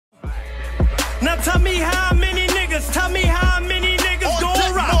Now tell me how many niggas, tell me how many niggas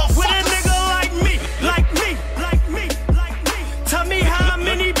gon' rock with a nigga like me, like me, like me, like me. Tell me how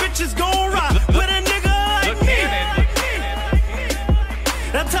many bitches gon' rock with a nigga like me.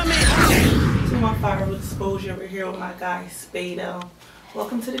 Now tell me. To my fire with exposure, we're here with my guy Spade.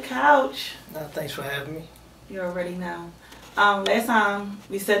 Welcome to the couch. Thanks for having me. You already know. Last time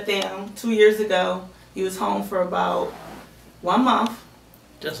we sat down 2 years ago, you was home for about 1 month.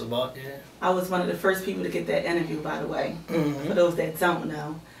 Just about, yeah. I was one of the first people to get that interview, by the way, for those that don't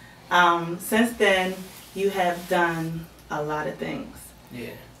know. Since then, you have done a lot of things.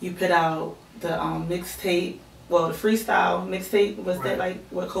 Yeah. You put out the mixtape, well, the freestyle mixtape, was that like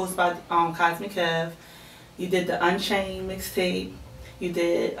what goes by Cosmic Kev. You did the Unchained mixtape. You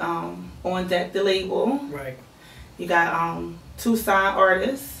did On Deck, the label. Right. You got 2 signed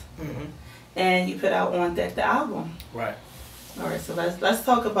artists. And you put out On Deck, the album. Right. All right, so let's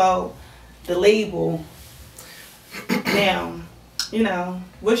talk about the label. Now, you know,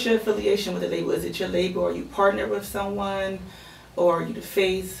 what's your affiliation with the label? Is it your label? Are you partnered with someone? Or are you the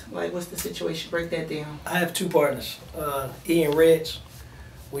face? Like, what's the situation? Break that down. I have 2 partners. E and Reds.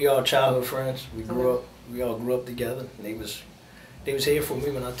 We all childhood friends. We grew up. We all grew up together. They was here for me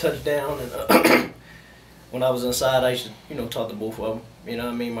when I touched down, and when I was inside, I used to, you know, talk to both of them. You know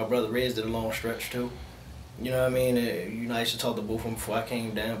what I mean? My brother Reds did a long stretch too. You know what I mean? You know, I used to talk to both of them before I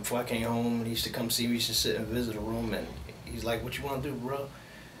came down, before I came home. And he used to come see me. He used to sit and visit a room, and he's like, "What you want to do, bro?"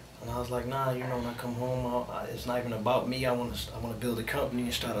 And I was like, "Nah, you know, when I come home, it's not even about me. I want to build a company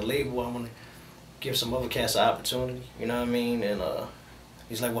and start a label. I want to give some other cats an opportunity." You know what I mean? And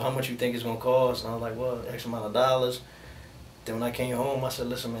he's like, "Well, how much you think it's gonna cost?" And I was like, "Well, X amount of dollars." Then when I came home, I said,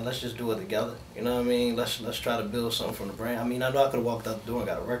 "Listen, man, let's just do it together. You know what I mean? Let's try to build something from the brand." I mean, I know I could have walked out the door and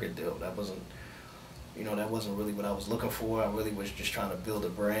got a record deal. That wasn't, you know, that wasn't really what I was looking for. I really was just trying to build a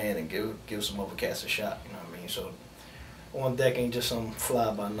brand and give some other cats a shot. You know what I mean? So On Deck ain't just some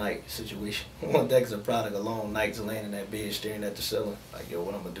fly-by-night situation. On Deck is a product of long nights laying in that bed staring at the ceiling. Like, yo,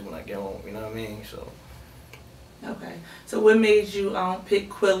 what I'm going to do when I get home? You know what I mean? So. Okay. So what made you pick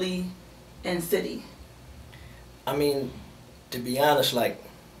Quilly and City? I mean, to be honest, like,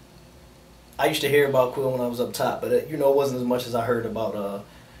 I used to hear about Quill when I was up top, but you know, it wasn't as much as I heard about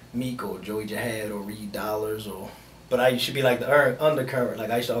Meek or Joey Jihad or Reed Dollars, but I used to be like the undercurrent.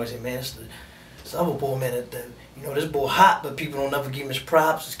 Like, I used to always say, man, it's the other boy, man, you know, this boy hot, but people don't ever give him his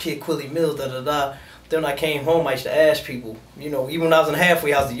props. This kid Quilly Mills, da-da-da. Then when I came home, I used to ask people, you know, even when I was in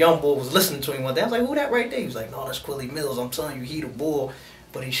halfway house, the young boy was listening to him one day. I was like, who that right there? He was like, no, that's Quilly Mills. I'm telling you, he the boy,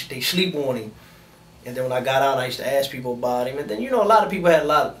 but they sleep on him. And then when I got out, I used to ask people about him. And then, you know, a lot of people had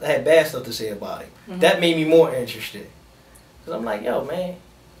bad stuff to say about him. That made me more interested. Because I'm like, yo, man,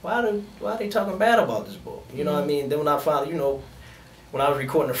 why are they talking bad about this boy? You know what I mean? Then when I found, you know, when I was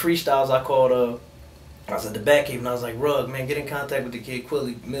recording the freestyles, I called, I was at the back cave and I was like, Rug, man, get in contact with the kid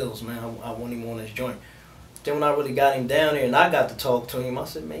Quilly Mills, man. I want him on this joint. Then when I really got him down there and I got to talk to him, I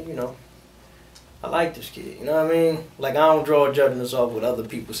said, man, you know, I like this kid, you know what I mean? Like, I don't draw judgments off what other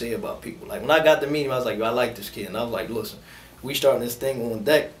people say about people. Like, when I got to meet him, I was like, yo, I like this kid. And I was like, listen, we starting this thing On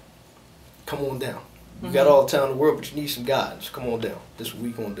Deck, come on down. You got all the time in the world, but you need some guidance. Come on down. This is what we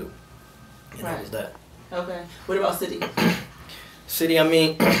gonna do. And that was that. Okay. What about City? City, I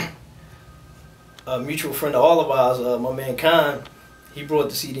mean, a mutual friend of all of ours, my man Khan, he brought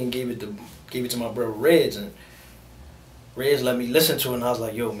the CD and gave it to my brother Reds, and Reds let me listen to it, and I was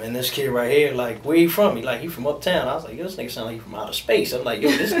like, yo, man, this kid right here, like, where he from? He from uptown. I was like, yo, this nigga sound like he from outer space. I'm like, yo,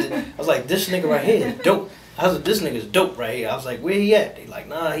 this nigga right here is dope. I was like, this nigga's dope right here. I was like, where he at? They like,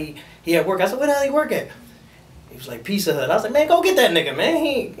 nah, he at work. I said, where the hell he work at? He was like, Pizza Hut. I was like, man, go get that nigga,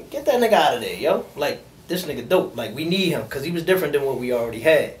 man. Get that nigga out of there, yo. Like, this nigga dope. Like, we need him, because he was different than what we already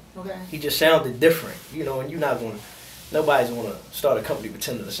had. Okay. He just sounded different, you know, and you're not going to, nobody's going to start a company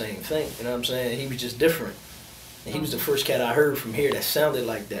pretending the same thing, you know what I'm saying? He was just different. And he was the first cat I heard from here that sounded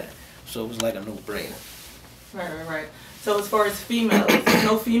like that. So it was like a no-brainer. Right. So as far as females, there's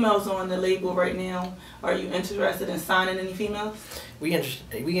no females on the label right now. Are you interested in signing any females? We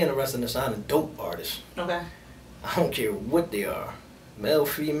interested in signing dope artists. Okay. I don't care what they are. Male,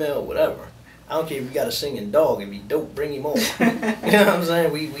 female, whatever. I don't care if you got a singing dog. If he dope, bring him on. You know what I'm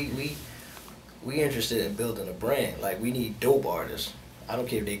saying? We interested in building a brand. Like, we need dope artists. I don't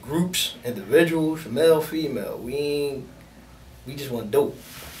care if they groups, individuals, male, female. We just want dope.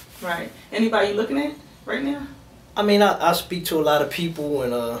 Right. Anybody you looking at right now? I mean, I speak to a lot of people,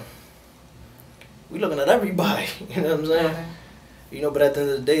 and we looking at everybody. You know what I'm saying? Okay. You know, but at the end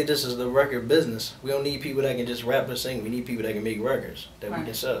of the day, this is the record business. We don't need people that can just rap and sing. We need people that can make records that we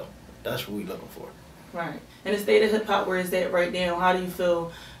can sell. That's what we looking for. Right. And the state of hip hop, where is that right now? How do you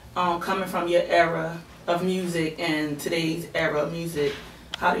feel coming from your era of music and today's era of music,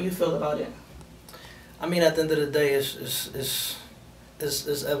 how do you feel about it? I mean, at the end of the day, it's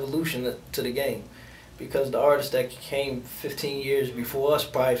evolution to the game, because the artists that came 15 years before us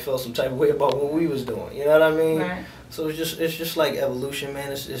probably felt some type of way about what we was doing. You know what I mean? Right. So it's just like evolution,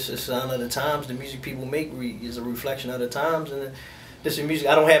 man. It's a sign of the times. The music people make is a reflection of the times, and this is music.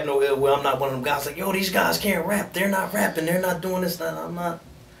 I don't have no ill will. I'm not one of them guys like, yo, these guys can't rap. They're not rapping. They're not doing this. That. I'm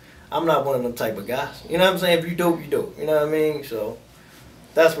not one of them type of guys. You know what I'm saying? If you dope, you dope. You know what I mean? So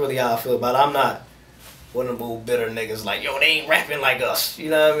that's really how I feel about it. I'm not one of them old bitter niggas like, yo, they ain't rapping like us. You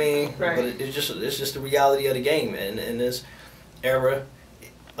know what I mean? Right. But it's just the reality of the game, man. In this era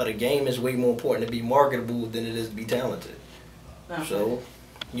of the game, is way more important to be marketable than it is to be talented. Okay. So,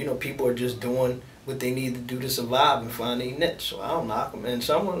 you know, people are just doing what they need to do to survive and find their niche. So I don't knock them. And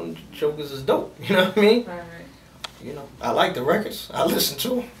some of them jokers is dope. You know what I mean? Right. You know, I like the records. I listen to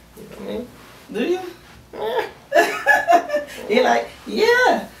them. You know what I mean? Do you? Yeah. You're like,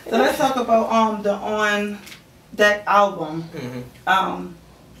 yeah. So let's talk about the On Deck album. Mm-hmm.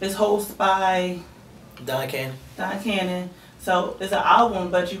 It's hosted by Don Cannon. Don Cannon. So it's an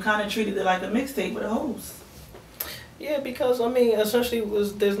album, but you kind of treated it like a mixtape with a host. Yeah, because I mean, essentially,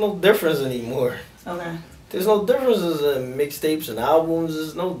 there's no difference anymore. Okay. There's no differences in mixtapes and albums.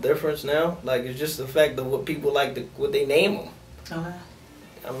 There's no difference now. Like, it's just the fact of what people like, what they name them. Okay.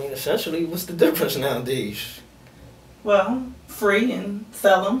 I mean, essentially, what's the difference nowadays? Well, free and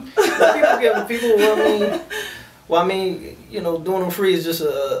sell them. Well, I mean, you know, doing them free is just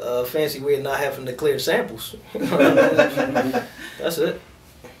a fancy way of not having to clear samples. You know what I mean? That's it.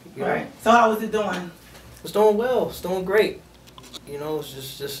 You know? Right. So how was it doing? It's doing well. It's doing great. You know,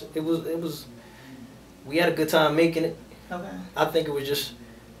 it's just it was. We had a good time making it. Okay. I think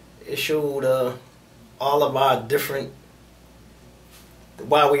it showed all of our different,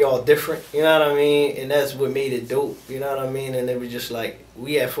 why we all different, you know what I mean? And that's what made it dope, you know what I mean? And it was just like,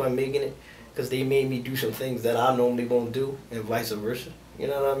 we had fun making it, because they made me do some things that I normally won't do, and vice versa, you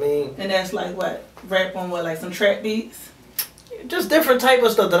know what I mean? And that's like what? Rap on what, like some trap beats? Just different type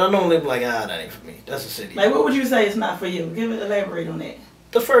of stuff that I normally be like, that ain't for me. That's a city. Like, what would you say is not for you? Elaborate on that.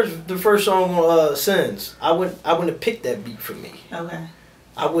 The first song on Sins, I wouldn't have picked that beat for me. Okay.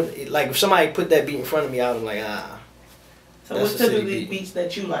 I would, like, if somebody put that beat in front of me, I was like, So what's typically beats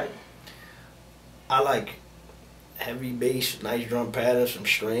that you like? I like heavy bass, nice drum patterns, some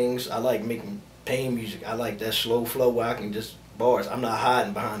strings. I like making pain music. I like that slow flow where I can just bars. I'm not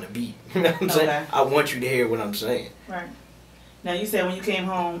hiding behind the beat. You know what I'm saying? I want you to hear what I'm saying. Right. Now you said when you came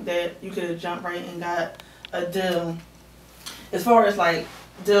home that you could have jumped right and got a deal. As far as like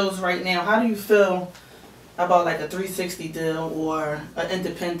deals right now, how do you feel about like a 360 deal or an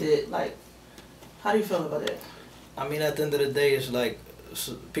independent? Like, how do you feel about it? I mean, at the end of the day, it's like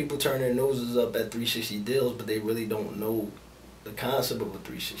people turn their noses up at 360 deals, but they really don't know the concept of a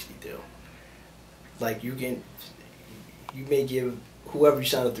 360 deal. Like, you may give whoever you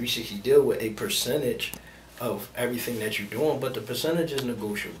sign a 360 deal with a percentage of everything that you're doing, but the percentage is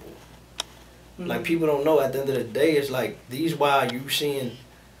negotiable. Mm-hmm. Like, people don't know, at the end of the day, it's like, these why you seeing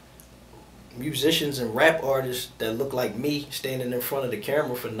musicians and rap artists that look like me standing in front of the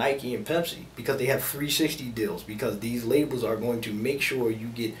camera for Nike and Pepsi, because they have 360 deals, because these labels are going to make sure you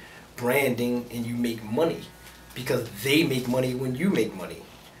get branding and you make money, because they make money when you make money.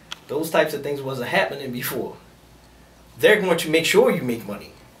 Those types of things wasn't happening before. They're going to make sure you make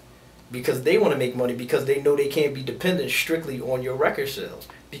money, because they want to make money, because they know they can't be dependent strictly on your record sales,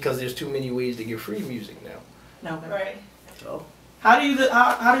 because there's too many ways to get free music now. No, right. So how do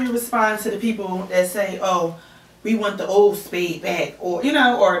you respond to the people that say, "Oh, we want the old Spade back," or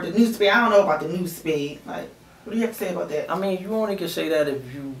or the new Spade? I don't know about the new Spade. Like, what do you have to say about that? I mean, you only can say that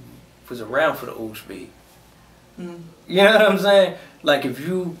if you was around for the old Spade. Mm. You know what I'm saying? Like, if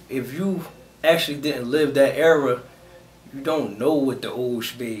you actually didn't live that era, you don't know what the old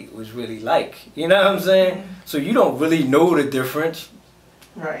Spade was really like. You know what I'm saying? Mm. So you don't really know the difference.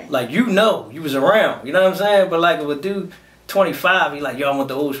 Right. Like, you was around. You know what I'm saying? But like, if a dude 25, he like, yo, I want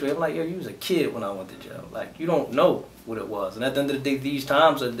the old Spade. I'm like, yo, you was a kid when I went to jail. Like, you don't know what it was. And at the end of the day, these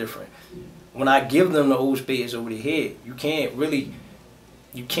times are different. When I give them the old Spades over the head, you can't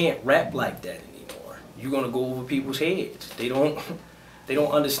rap like that anymore. You're gonna go over people's heads. They don't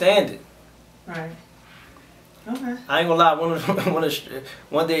understand it. Right. Okay. I ain't gonna lie.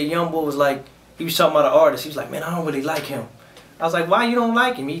 One day, a young boy was like, he was talking about an artist. He was like, man, I don't really like him. I was like, why you don't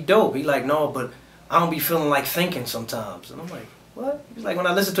like him? He dope. He like, no, but I don't be feeling like thinking sometimes. And I'm like, what? He's like, when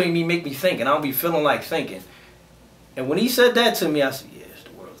I listen to him, he make me think, and I don't be feeling like thinking. And when he said that to me, I said, yes,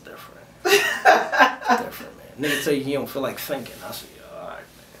 the world's different. It's different, man. Nigga tell you he don't feel like thinking. I said, all right, man.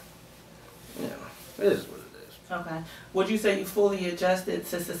 It is what it is. Okay. Would you say you fully adjusted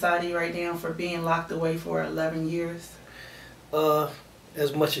to society right now for being locked away for 11 years?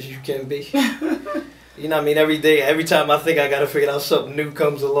 As much as you can be. You know what I mean? Every day, every time I think I gotta figure out something new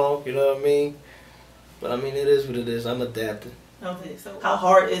comes along, you know what I mean? But I mean, it is what it is. I'm adapting. Okay, so how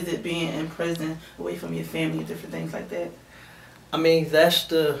hard is it being in prison, away from your family and different things like that? I mean, that's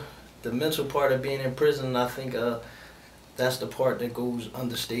the mental part of being in prison. I think that's the part that goes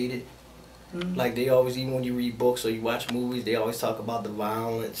understated. Mm-hmm. Like they always, even when you read books or you watch movies, they always talk about the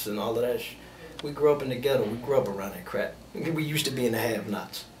violence and all of that. We grew up in the ghetto. We grew up around that crap. We used to be in the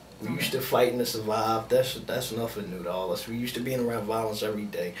have-nots. We used to fighting to survive. That's nothing new to all of us. We used to being around violence every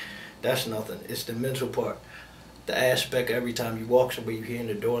day. That's nothing. It's the mental part. The aspect of every time you walk somewhere, you hearing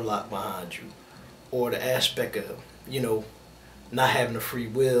the door locked behind you. Or the aspect of, you know, not having a free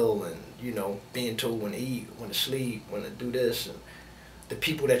will and, you know, being told when to eat, when to sleep, when to do this. And the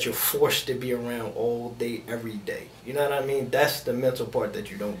people that you're forced to be around all day, every day. You know what I mean? That's the mental part that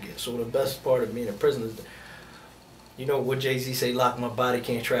you don't get. So the best part of being in prison is, you know what Jay-Z say, lock my body,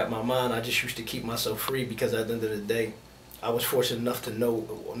 can't trap my mind. I just used to keep myself free because at the end of the day, I was fortunate enough to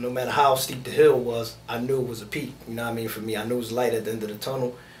know, no matter how steep the hill was, I knew it was a peak. You know what I mean? For me, I knew it was light at the end of the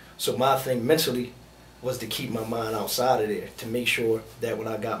tunnel. So my thing mentally was to keep my mind outside of there, to make sure that when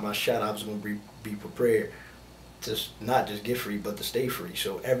I got my shot, I was going to be prepared to not just get free, but to stay free.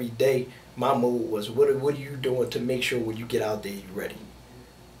 So every day, my mood was, what are you doing to make sure when you get out there, you're ready?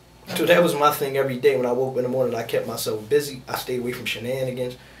 So that was my thing every day. When I woke up in the morning, I kept myself busy. I stayed away from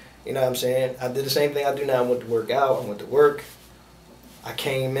shenanigans. You know what I'm saying? I did the same thing I do now. I went to work out. I went to work. I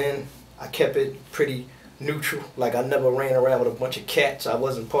came in. I kept it pretty neutral. Like I never ran around with a bunch of cats. I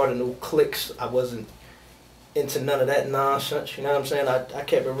wasn't part of no cliques. I wasn't into none of that nonsense. You know what I'm saying? I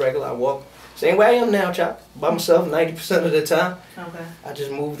kept it regular. I walked same way I am now, Choc. By myself 90% of the time. Okay. I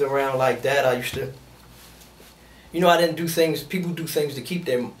just moved around like that. I used to, you know, I didn't do things. People do things to keep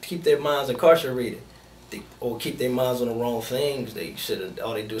their minds incarcerated, or keep their minds on the wrong things. They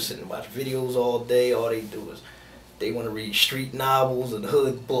all they do is sit and watch videos all day. All they do is they want to read street novels and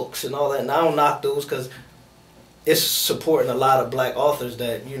hood books and all that. And I don't knock those because it's supporting a lot of black authors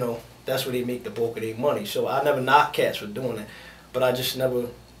that, you know, that's where they make the bulk of their money. So I never knock cats for doing that, but I just never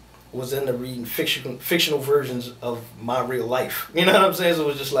was into reading fictional versions of my real life. You know what I'm saying? So it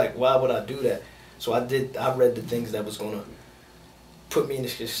was just like, why would I do that? So I read the things that was gonna put me into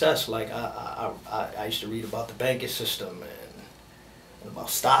success. Like I used to read about the banking system and about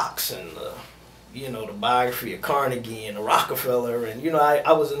stocks and you know, the biography of Carnegie and the Rockefeller, and you know,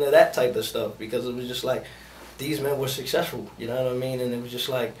 I was into that type of stuff because it was just like these men were successful. You know what I mean? And it was just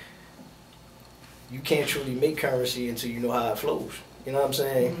like you can't truly make currency until you know how it flows. You know what I'm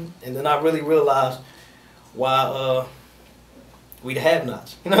saying? Mm-hmm. And then I really realized why we the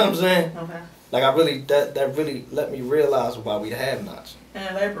have-nots. You know what I'm saying? Okay. Like I really, that really let me realize why we the have-nots. And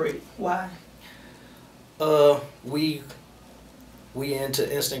elaborate. Why? We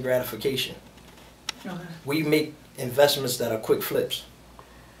into instant gratification. Okay. We make investments that are quick flips,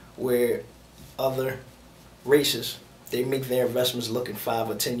 where other races, they make their investments looking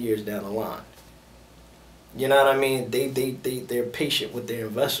 5 or 10 years down the line. You know what I mean? They're patient with their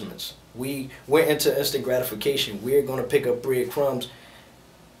investments. We're into instant gratification. We're gonna pick up breadcrumbs,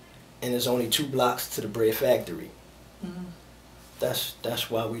 and there's only 2 blocks to the bread factory. Mm-hmm. That's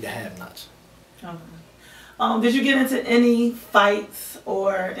why we the have-nots. Okay. Did you get into any fights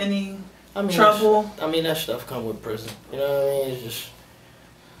or any trouble? I mean, that stuff come with prison. You know what I mean? It's just,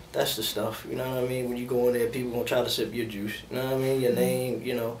 that's the stuff. You know what I mean? When you go in there, people gonna try to sip your juice. You know what I mean? Your name.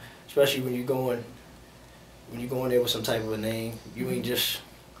 You know, especially when you go in there with some type of a name, you ain't just,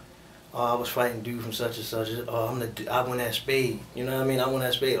 oh, I was fighting dude from such and such. Oh, I won that Spade. You know what I mean? I won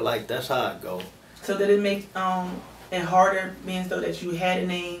that Spade. Like, that's how it go. So did it make it harder, being so that you had a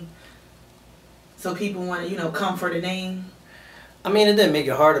name, so people want to, you know, come for the name? I mean, it didn't make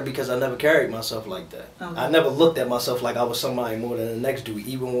it harder because I never carried myself like that. Okay. I never looked at myself like I was somebody more than the next dude,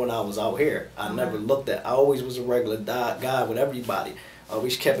 even when I was out here. I never looked at, I always was a regular guy with everybody. I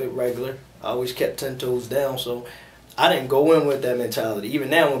always kept it regular. I always kept 10 toes down, so I didn't go in with that mentality. Even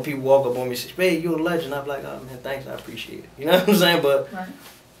now when people walk up on me and say, Spade, you're a legend, I'm like, oh man, thanks, I appreciate it. You know what I'm saying? But right.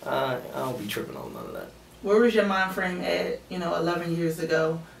 I don't be tripping on none of that. Where was your mind frame at, 11 years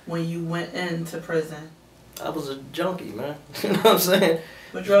ago when you went into prison? I was a junkie, man. You know what I'm saying?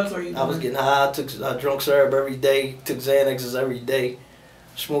 What drugs were you doing? I was getting high, I drunk syrup every day, took Xanaxes every day,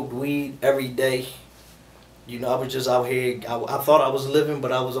 smoked weed every day. You know, I was just out here, I thought I was living,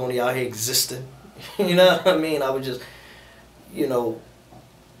 but I was only out here existing. You know what I mean? I was just,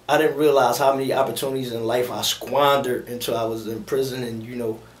 I didn't realize how many opportunities in life I squandered until I was in prison. And, you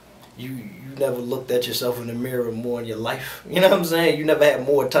you never looked at yourself in the mirror more in your life. You know what I'm saying? You never had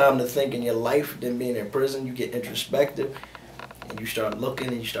more time to think in your life than being in prison. You get introspective, and you start looking,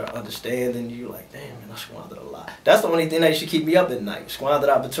 and you start understanding. You like, damn, man, I squandered a lot. That's the only thing that used to keep me up at night. Squandered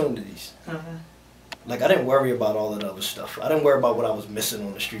opportunities. Like, I didn't worry about all of the other stuff. I didn't worry about what I was missing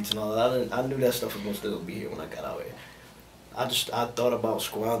on the streets and all that. I knew that stuff was going to still be here when I got out here. I thought about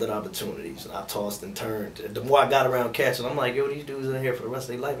squandered opportunities, and I tossed and turned. The more I got around cats, and I'm like, yo, these dudes in here for the rest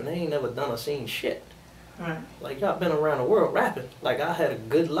of their life, and they ain't never done or seen shit. Right. Like, y'all been around the world rapping. Like, I had a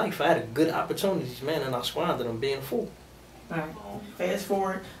good life. I had good opportunities, man, and I squandered them being a fool. Right. Fast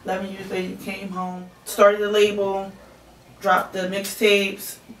forward, 11 years later, you came home, started the label, dropped the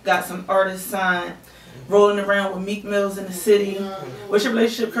mixtapes, got some artists signed, rolling around with Meek Mills in the city. What's your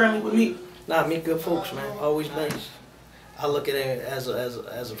relationship currently with Meek? Nah, Meek good folks, man. Always been. I look at him as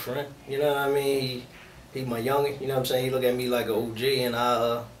a friend. You know what I mean? He my youngin'. You know what I'm saying? He look at me like an OG, and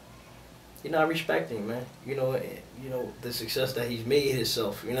I respect him, man. You know the success that he's made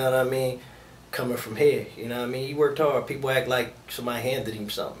himself. You know what I mean? Coming from here, you know what I mean? He worked hard. People act like somebody handed him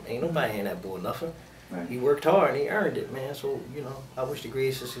something. Ain't nobody hand that boy nothing. Right. He worked hard and he earned it, man. So I wish the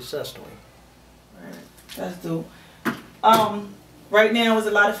greatest success to him. Right. That's dope. Right now, there's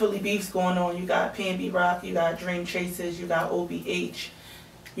a lot of Philly beefs going on. You got P&B Rock, you got Dream Chasers, you got OBH.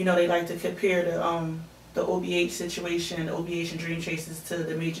 You know, they like to compare the OBH situation, OBH and Dream Chasers to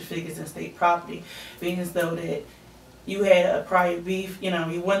the major figures in state property, being as though that you had a prior beef,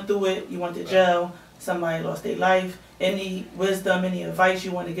 you went through it, you went to jail, somebody lost their life. Any wisdom, any advice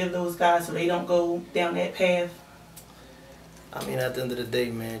you want to give those guys so they don't go down that path? I mean, at the end of the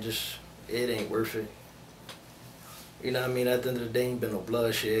day, man, just, it ain't worth it. You know what I mean? At the end of the day, ain't been no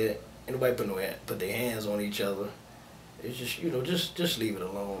bloodshed. Ain't nobody put their hands on each other. It's just, just leave it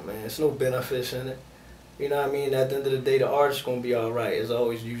alone, man. It's no benefits in it. You know what I mean? At the end of the day, the artist's gonna be all right. There's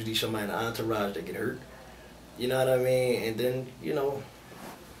always usually somebody in the entourage that get hurt. You know what I mean? And then,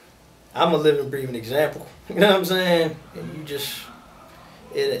 I'm a living, breathing example. You know what I'm saying? And you just,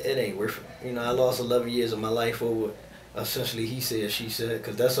 it ain't worth it. I lost 11 years of my life over essentially he said, she said,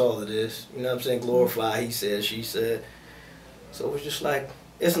 because that's all it is. You know what I'm saying? Glorify, he said, she said. So it was just like,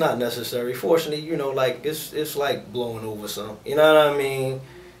 it's not necessary. Fortunately, it's like blowing over something. You know what I mean?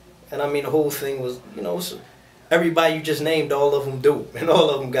 And I mean, the whole thing was, everybody you just named, all of them do. And all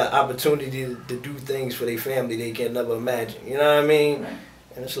of them got opportunity to do things for their family they can never imagine. You know what I mean? Right.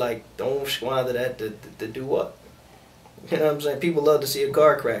 And it's like, don't squander that to do what? You know what I'm saying? People love to see a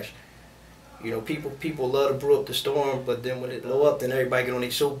car crash. People love to brew up the storm, but then when it blow up, then everybody get on their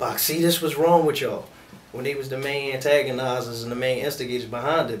soapbox. See, this was wrong with y'all. When they was the main antagonizers and the main instigators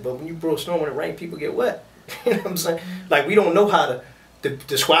behind it. But when you brew a storm when it rain, people get wet. You know what I'm saying? Like, we don't know how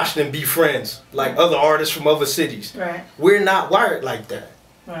to squash and be friends like other artists from other cities. Right. We're not wired like that.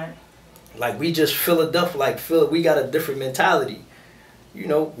 Right. Like, we just fill it up we got a different mentality.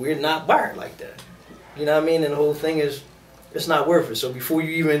 We're not wired like that. You know what I mean? And the whole thing is, it's not worth it. So before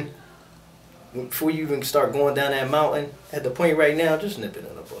you even start going down that mountain, at the point right now, just nip it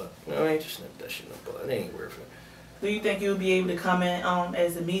in the bud. You know what I mean? Just nip that shit in the bud. It ain't worth it. Do you think you'll be able to come in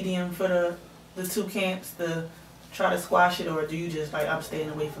as a medium for the two camps to try to squash it, or do you just like, I'm staying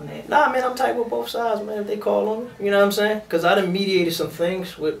away from that? Nah, man, I'm tight with both sides, man, if they call on me. You know what I'm saying? Because I done mediated some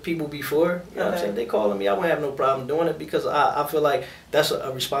things with people before. You know what I'm saying? If they call on me, I wouldn't have no problem doing it because I feel like that's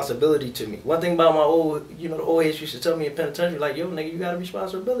a responsibility to me. One thing about my the old heads used to tell me in penitentiary, like, yo, nigga, you got a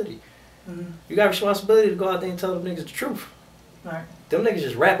responsibility. Mm-hmm. You got a responsibility to go out there and tell them niggas the truth. Right. Them niggas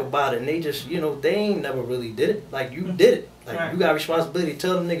just rap about it and they just, they ain't never really did it. Like, you did it. Like, you got a responsibility to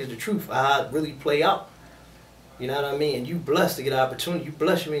tell them niggas the truth, how it really play out. You know what I mean? And you blessed to get an opportunity. You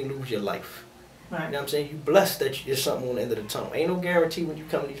blessed you ain't lose your life. Right. You know what I'm saying? You blessed that there's something on the end of the tunnel. Ain't no guarantee when you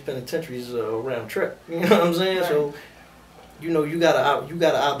come to these penitentiaries a round trip. You know what I'm saying? Right. So, you got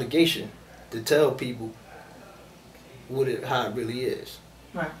an obligation to tell people how it really is.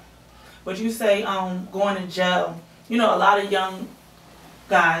 Right. But you say going to jail, a lot of young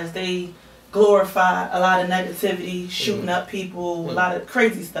guys, they glorify a lot of negativity, shooting up people, a lot of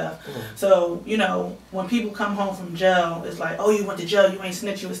crazy stuff. So, when people come home from jail, it's like, oh, you went to jail, you ain't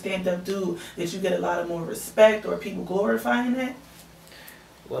snitch, you a stand-up dude. Did you get a lot of more respect or people glorifying that?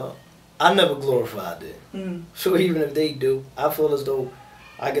 Well, I never glorified it. So even if they do, I feel as though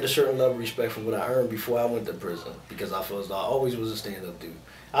I get a certain level of respect from what I earned before I went to prison because I feel as though I always was a stand-up dude.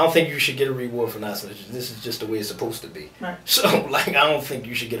 I don't think you should get a reward for not snitching. This is just the way it's supposed to be. Right. So, I don't think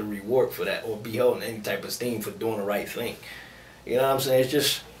you should get a reward for that or be held in any type of esteem for doing the right thing. You know what I'm saying? It's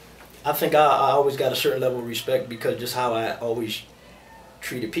just, I think I always got a certain level of respect because just how I always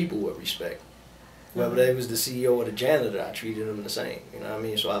treated people with respect. Whether they was the CEO or the janitor, I treated them the same. You know what I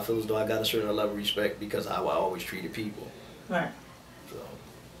mean? So I feel as though I got a certain level of respect because of how I always treated people. Right.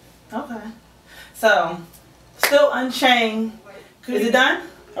 So. Okay. So, Still Unchained. Is it done?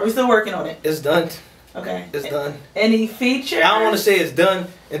 Are we still working on it? It's done. Okay. It's done. Any features? I don't want to say it's done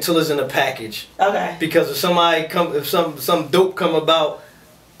until it's in a package. Okay. Because if somebody if some dope come about,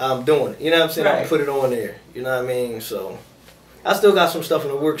 I'm doing it. You know what I'm saying? Right. I'm gonna put it on there. You know what I mean? So I still got some stuff in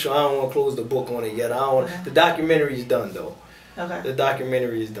the works, so I don't want to close the book on it yet. I don't. Okay. The documentary is done though. Okay. The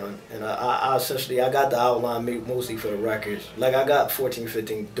documentary is done, and I essentially I got the outline made mostly for the records. Like I got 14,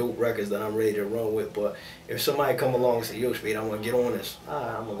 15 dope records that I'm ready to run with. But if somebody come along and say, "Yo, Spade, I want to get on this,"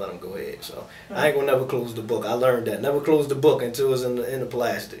 I'm gonna let them go ahead. So I ain't gonna never close the book. I learned that never close the book until it's in the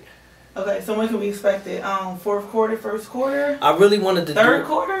plastic. Okay, so when can we expect it? Fourth quarter, first quarter? I really wanted to third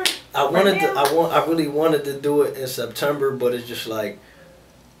quarter? I really wanted to do it in September, but it's just like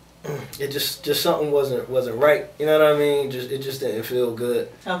it just something wasn't right. You know what I mean? It just didn't feel good.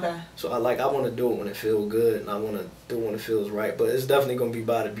 Okay. So I want to do it when it feels good, and I want to do it when it feels right. But it's definitely gonna be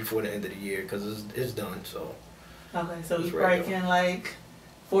by before the end of the year because it's done. So. Okay, so you probably can like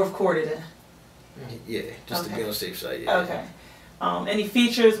fourth quarter then. Yeah, just to be on the safe side. Yeah. Okay. Any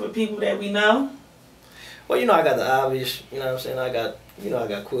features with people that we know? Well, you know, I got the obvious. You know what I'm saying? I got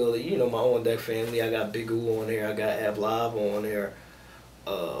Quilly. You know, my On Deck family. I got Big O on there. I got Ab Live on there.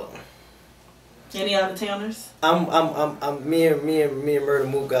 Any out of towners? Me and Murder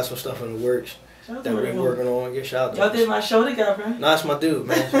Mook got some stuff in the works that we're working on. Yeah, shout out to y'all did my show together. No, that's my dude,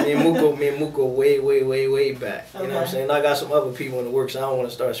 man. me and Mook go way back. You know what I'm saying? I got some other people in the works. I don't want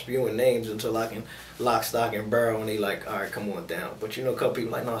to start spewing names until I can lock, stock, and barrel, and they like, all right, come on down. But you know, a couple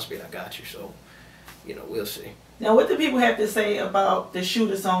people like, no, Spade, I got you. So, you know, we'll see. Now, what do people have to say about the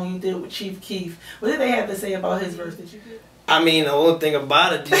Shooter song you did with Chief Keef? What did they have to say about his verse that you did? I mean, the only thing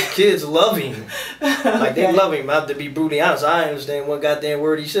about it, these kids love him. Like, they love him. I have to be brutally honest. I understand one goddamn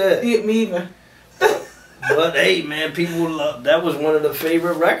word he said. Me either. But, hey, man, people love... That was one of the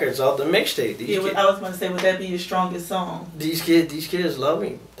favorite records off the mixtape. I was going to say, would that be your strongest song? These kids love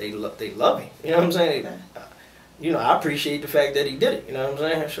him. They love him. You know what I'm saying? Okay. You know, I appreciate the fact that he did it. You know what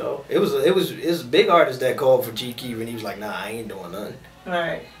I'm saying? So, it was big artists that called for G Keef, and he was like, nah, I ain't doing nothing.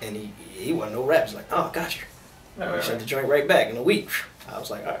 Right. And he wasn't no rap. He's like, oh, I got you. Right. Sent the joint right back in a week. I was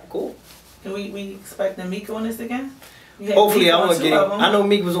like, all right, cool. Can we expect the Meek on this again? Hopefully, I want to get him. I know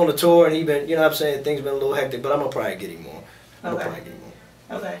Meek was on the tour and he been, you know what I'm saying, things been a little hectic, but I'm going to probably get him on.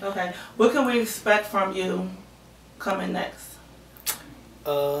 Okay. What can we expect from you coming next?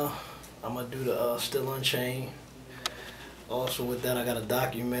 I'm going to do the Still Unchained. Also with that, I got a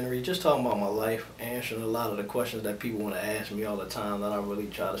documentary just talking about my life, answering a lot of the questions that people want to ask me all the time that I really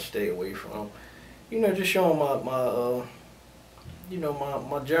try to stay away from. You know, just showing my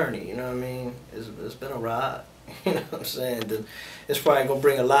journey, you know what I mean? It's been a ride, you know what I'm saying? It's probably going to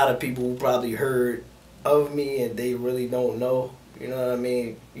bring a lot of people who probably heard of me and they really don't know, you know what I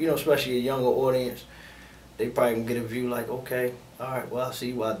mean? You know, especially a younger audience, they probably can get a view like, okay, all right, well, I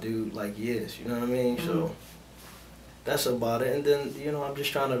see why dude like yes, you know what I mean? Mm-hmm. So that's about it. And then, you know, I'm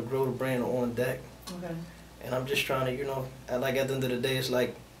just trying to grow the brand On Deck. Okay. And I'm just trying to, you know, like at the end of the day, it's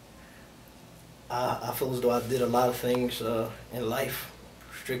like, I feel as though I did a lot of things in life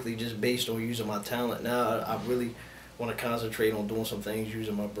strictly just based on using my talent. Now I really want to concentrate on doing some things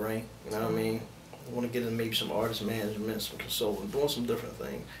using my brain. You know what I mean? I want to get into maybe some artist management, some consulting, doing some different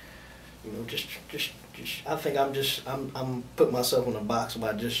things. You know, just I think I'm putting myself in a box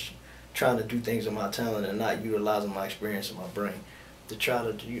by just trying to do things with my talent and not utilizing my experience in my brain to try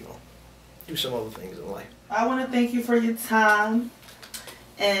to, you know, do some other things in life. I want to thank you for your time,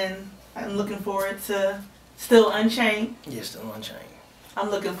 and I'm looking forward to Still Unchained. Yeah, Still Unchained. I'm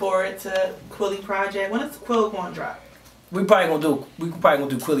looking forward to Quilly Project. When is Quill going to drop? We probably gonna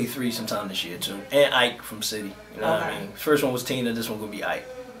do Quilly 3 sometime this year too, and Ike from City. You know what I mean? First one was Tina. This one gonna be Ike.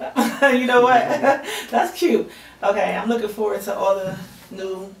 You know what? That's cute. Okay, I'm looking forward to all the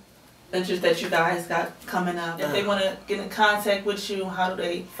new ventures that you guys got coming up. If they want to get in contact with you, how do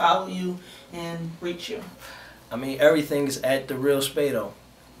they follow you and reach you? I mean, everything is at The Real Spado.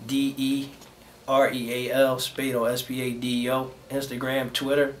 DEREAL Spado, SPADO, Instagram,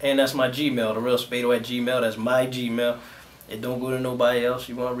 Twitter, and that's my Gmail, TheRealSpado@gmail. That's my Gmail. It don't go to nobody else.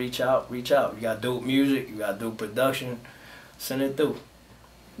 You want to reach out, reach out. You got dope music, you got dope production, send it through.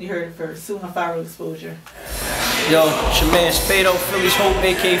 You heard it first. Soon viral exposure. Yo, it's your man Spado, Philly's Hope,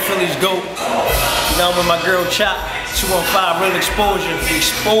 aka Philly's Goat. You know I'm with my girl Choc, 215 Real Exposure,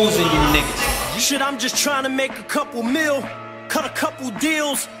 exposing you niggas. Shit, I'm just trying to make a couple mil, cut a couple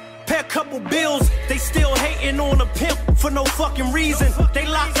deals. Pay a couple bills, they still hating on a pimp for no fucking reason. They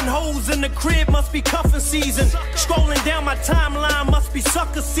locking hoes in the crib, must be cuffing season. Scrolling down my timeline, must be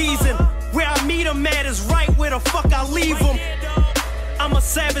sucker season. Where I meet them at is right where the fuck I leave them. I'm a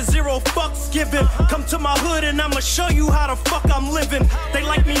savage, zero fucks given. Come to my hood and I'ma show you how the fuck I'm living. They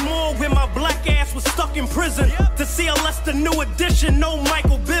like me more when my black ass was stuck in prison. To see a less the new edition, no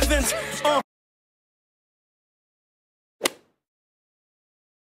Michael Bivins.